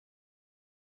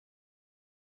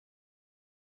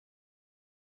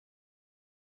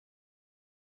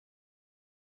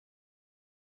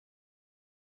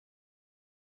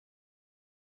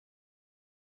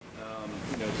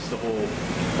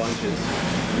inches.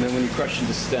 And then when you crush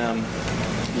into stem,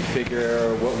 you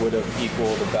figure what would have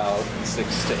equaled about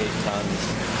 6 to 8 tons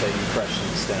that you crush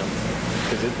into stem,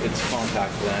 because it's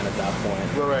compact land at that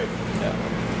point. Right. Yeah.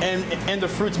 And the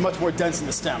fruit's much more dense in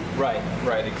the stem. Right,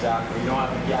 exactly. You don't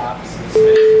have the gaps and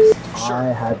spaces. Sure.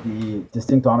 I had the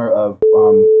distinct honor of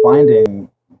finding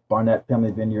Barnett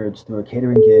Family Vineyards through a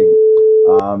catering gig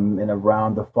in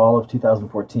around the fall of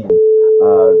 2014.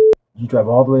 You drive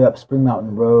all the way up Spring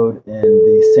Mountain Road in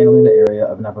the St. Helena area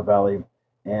of Napa Valley,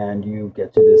 and you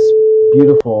get to this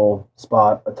beautiful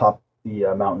spot atop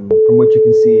the mountain from which you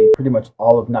can see pretty much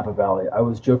all of Napa Valley. I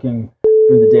was joking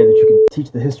during the day that you could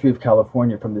teach the history of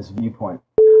California from this viewpoint.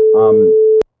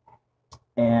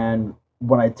 And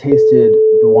when I tasted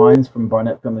the wines from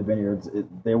Barnett Family Vineyards,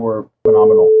 they were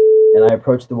phenomenal. And I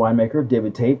approached the winemaker,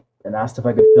 David Tate, and asked if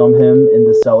I could film him in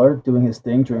the cellar doing his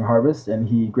thing during harvest, and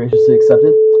he graciously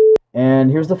accepted.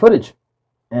 And here's the footage.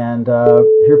 And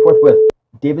here forthwith,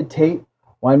 David Tate,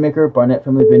 winemaker, Barnett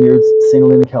Family Vineyards, St.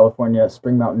 Helena, California,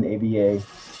 Spring Mountain AVA,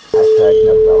 hashtag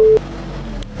Napa Valley.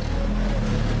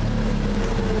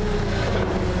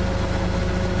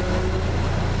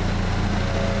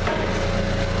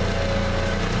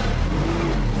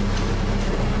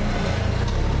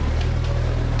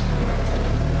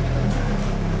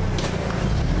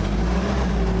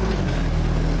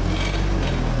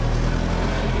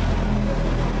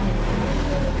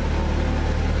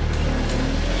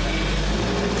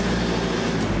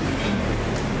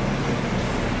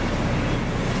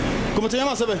 ¿Cómo se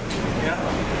llama, Sebe?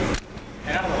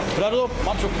 Gerardo.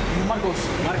 Marcos.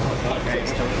 Okay.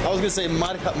 I was going to say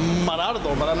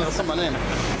Marardo, but I don't know, that's not my name.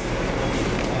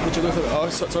 What you going for? Oh,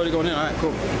 it's already going in. All right,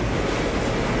 cool.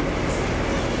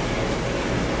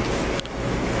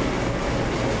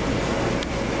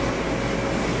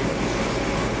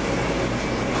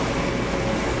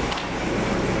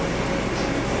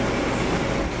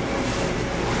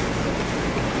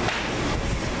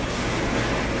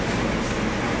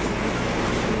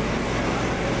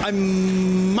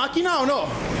 Máquina o no?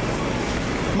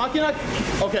 Máquina?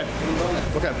 Okay.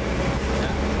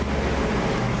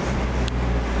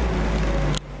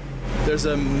 There's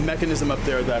a mechanism up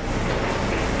there that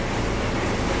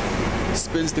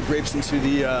spins the grapes into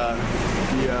the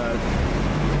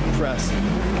press.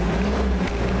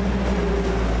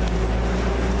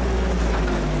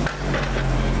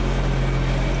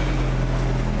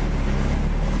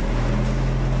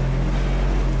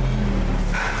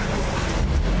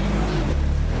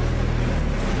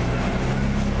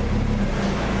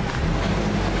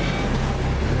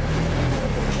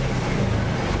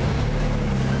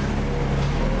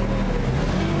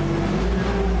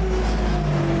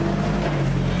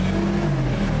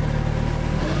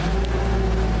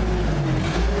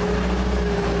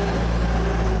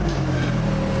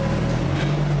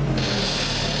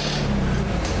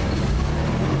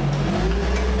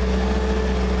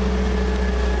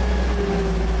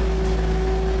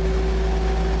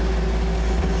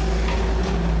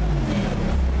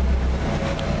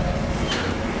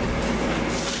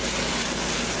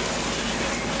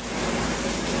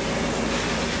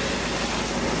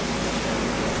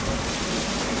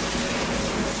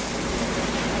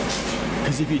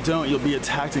 Because if you don't, you'll be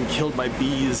attacked and killed by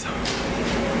bees.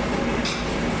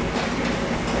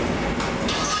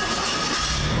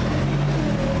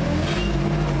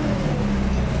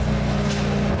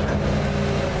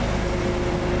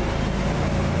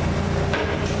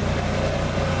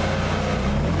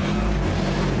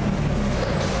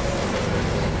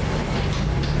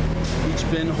 Each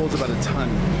bin holds about a ton.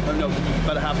 Oh no,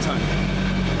 about a half ton.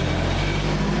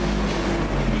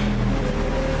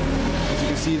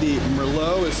 See, the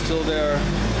Merlot is still there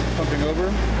pumping over.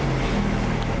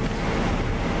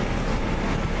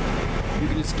 You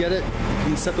can just get it, you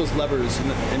can set those levers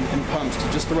and pumps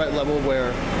to just the right level where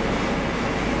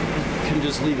you can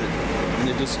just leave it and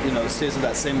it just, stays at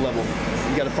that same level.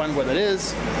 You got to find where that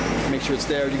is, make sure it's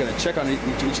there. You got to check on it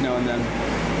each now and then.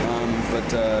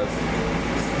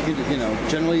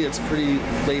 Generally it's pretty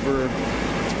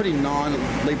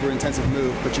non-labor intensive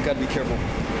move, but you got to be careful.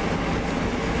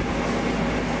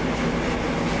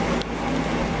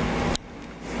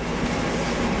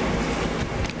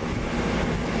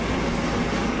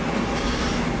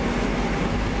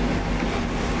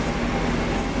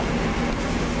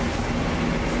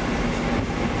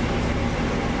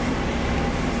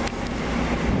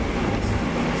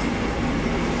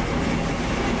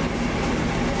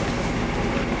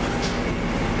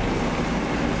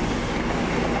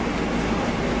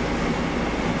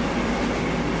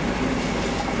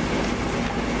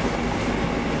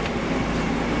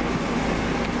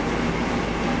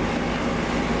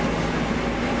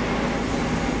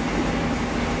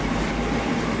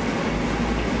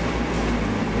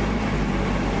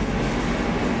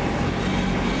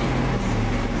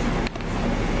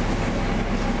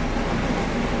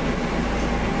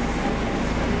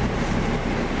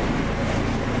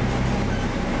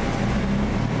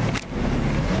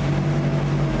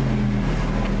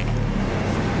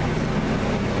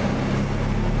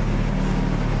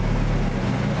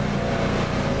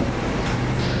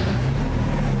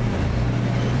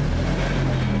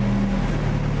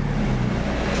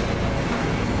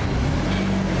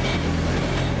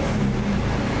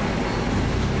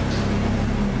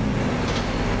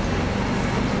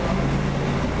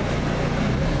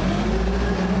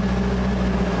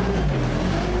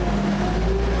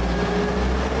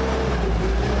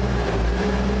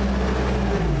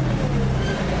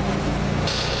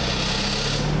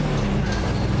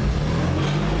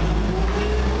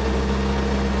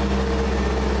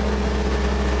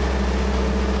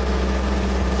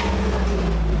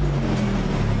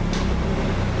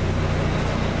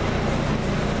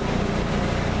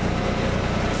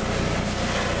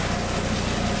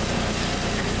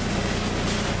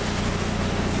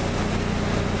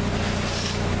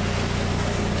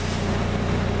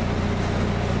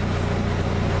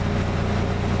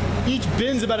 each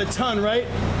bin's about a ton, right?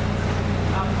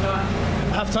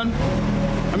 Half ton.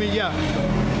 I mean, yeah,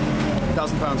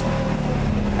 1,000 pounds.